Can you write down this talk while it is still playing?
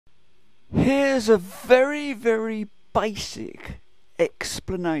Here's a very basic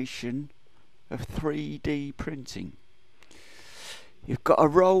explanation of 3D printing. You've got a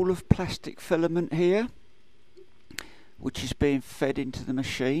roll of plastic filament here, which is being fed into the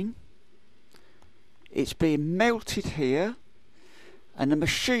machine. It's being melted here, and the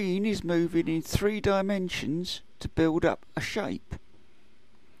machine is moving in 3 dimensions to build up a shape.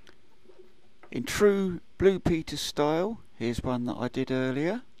 In true Blue Peter style, here's one that I did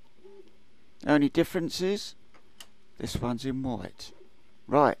earlier. Only difference is this one's in white.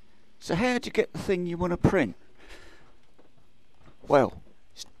 Right, so how do you get the thing you want to print? Well,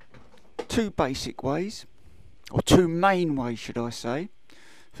 it's 2 basic ways, or 2 main ways should I say.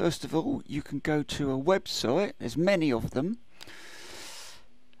 First of all, you can go to a website, there's many of them.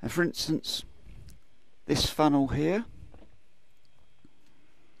 And for instance, this funnel here,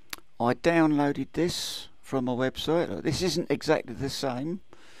 I downloaded this from a website. This isn't exactly the same,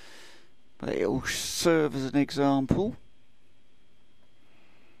 but it will serve as an example.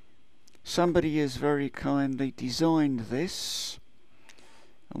 Somebody has very kindly designed this,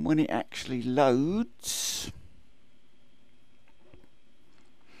 and when it actually loads,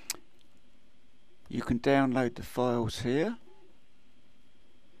 you can download the files here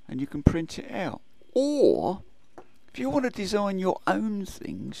and you can print it out. Or if you want to design your own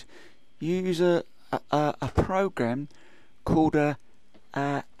things, use a program called a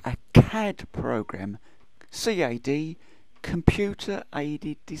CAD program, CAD, Computer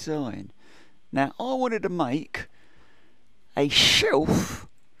Aided Design. Now I wanted to make a shelf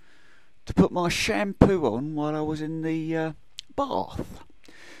to put my shampoo on while I was in the bath.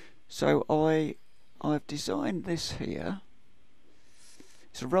 So I've designed this here.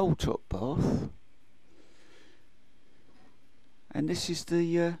 It's a roll top bath, and this is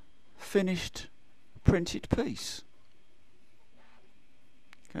the finished printed piece.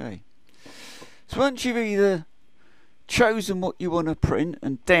 Okay, so once you've either chosen what you want to print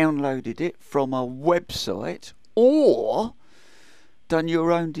and downloaded it from a website or done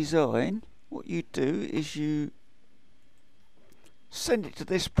your own design, what you do is you send it to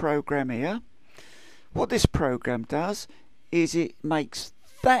this program here. What this program does is it makes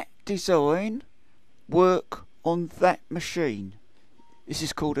that design work on that machine. This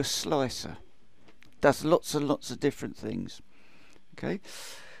is called a slicer. Does lots and lots of different things. Okay,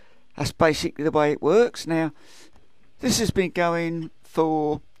 that's basically the way it works. Now this has been going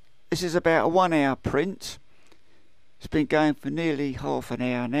for, this is about a 1 hour print. It's been going for nearly half an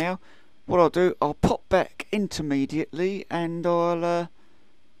hour now. What I'll do, I'll pop back intermediately and I'll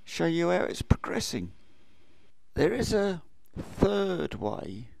show you how it's progressing. There is a third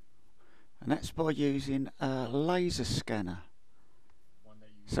way, and that's by using a laser scanner.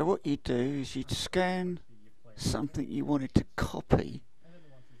 So what you do is you'd scan something you wanted to copy,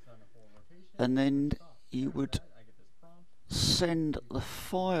 and then you would send the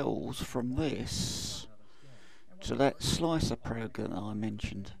files from this to that slicer program that I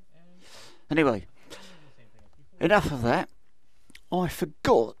mentioned. Anyway, enough of that. I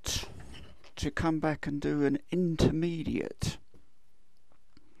forgot to come back and do an intermediate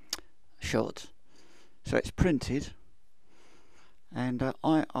shot. So it's printed, and the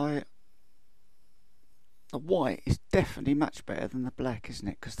white is definitely much better than the black, isn't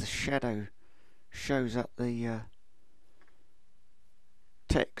it? Because the shadow shows up the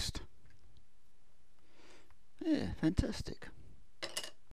text. Yeah, fantastic.